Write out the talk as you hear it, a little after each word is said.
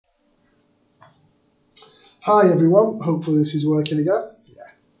Hi everyone, hopefully this is working again.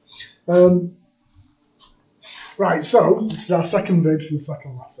 Yeah. Right, so this is our second vid for the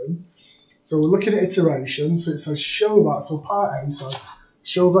second lesson. So we're looking at iteration. So it says show that. So part A says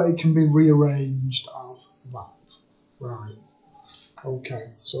show that it can be rearranged as that. Right.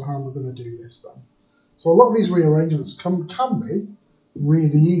 Okay, so how am I going to do this then? So a lot of these rearrangements can be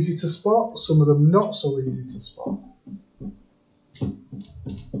really easy to spot, some of them not so easy to spot.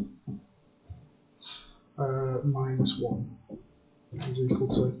 -1 is equal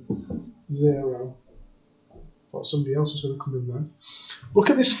to 0. Thought somebody else was going to come in then. Look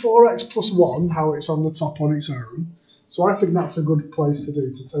at this 4x plus 1, how it's on the top on its own. So I think that's a good place to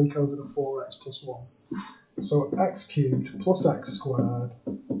do, to take over the 4x plus 1. So x cubed plus x squared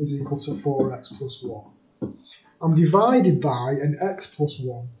is equal to 4x plus 1. I'm divided by an x plus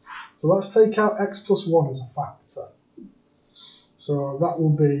 1. So let's take out x plus 1 as a factor. So that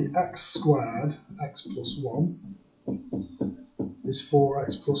will be x squared, x plus 1, is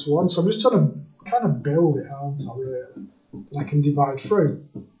 4x plus 1. So I'm just trying to kind of build it, aren't I, really? And I can divide through.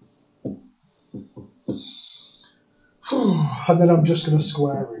 And then I'm just going to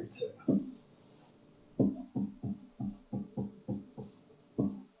square root it.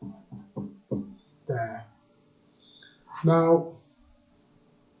 There. Now,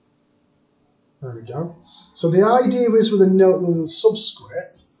 there we go. So the idea is with a note that the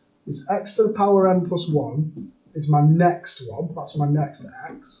subscript is x to the power n plus 1 is my next one. That's my next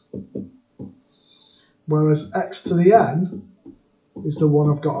x. Whereas x to the n is the one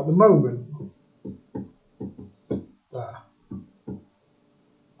I've got at the moment. There.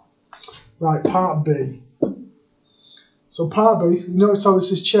 Right, part B. So part B, you notice how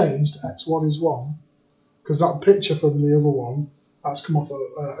this has changed, x1 is 1, because that picture from the other one, that's come off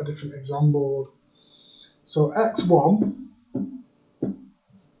a different exam board. So x1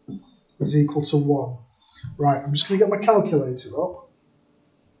 is equal to 1. Right, I'm just going to get my calculator up.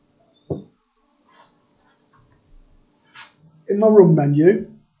 In my run menu,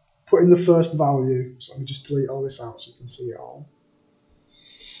 put in the first value. So let me just delete all this out so you can see it all.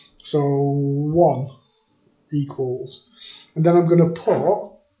 So 1 equals, and then I'm going to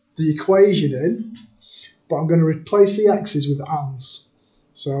put the equation in, but I'm going to replace the x's with ands.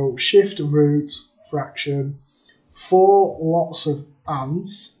 So shift root fraction 4 lots of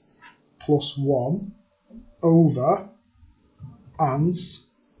ands plus 1 over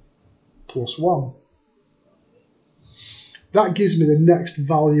ands plus 1. That gives me the next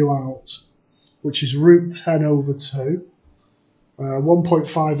value out, which is root 10 over 2,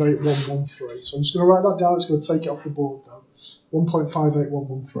 1.58113. So I'm just going to write that down. It's going to take it off the board though.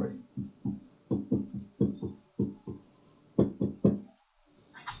 1.58113.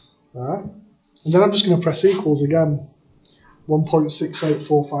 Alright. And then I'm just going to press equals again.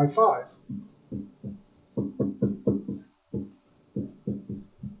 1.68455.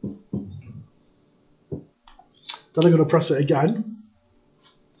 Then I'm going to press it again.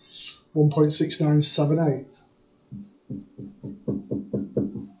 1.6978.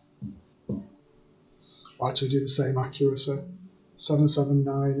 I'll actually do the same accuracy.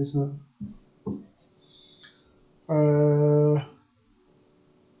 779, isn't it?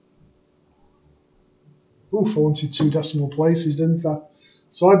 Oof, I wanted 2 decimal places, didn't I?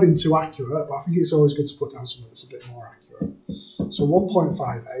 So I've been too accurate, but I think it's always good to put down something that's a bit more accurate. So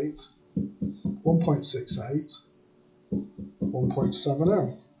 1.58, 1.68,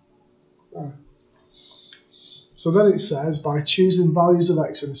 1.70. There. So then it says, by choosing values of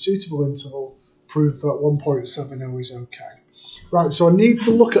x in a suitable interval, prove that 1.70 is okay. Right, so I need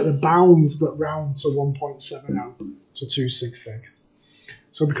to look at the bounds that round to 1.70 to 2 sig fig.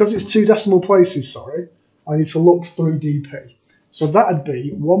 So because it's 2 decimal places, sorry, I need to look through DP. So that'd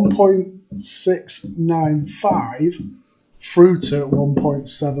be 1.695 through to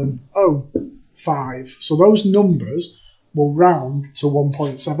 1.705. So those numbers will round to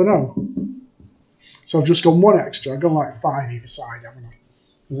 1.70. So I've just gone 1 extra. I've gone like 5 either side, haven't I?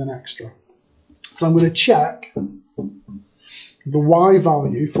 As an extra. So I'm going to check the y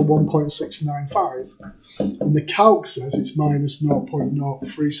value for 1.695. And the calc says it's minus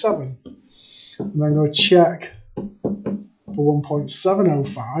 0.037. And then I'm going to check for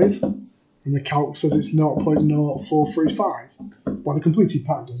 1.705, and the calc says it's 0.0435. Well, the completed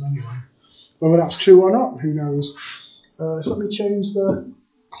pack does anyway. Whether that's true or not, who knows? So let me change the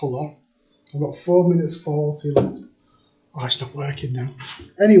colour. I've got 4 minutes 40 left. Oh, it's not working now.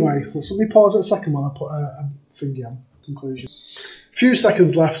 Anyway, let me pause it a second while I put a thingy on, conclusion. A few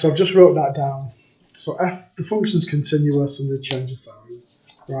seconds left, so I've just wrote that down. So f, the function's continuous and they change the sign.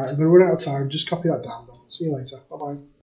 Right, I'm going to run out of time. Just copy that down though. See you later. Bye-bye.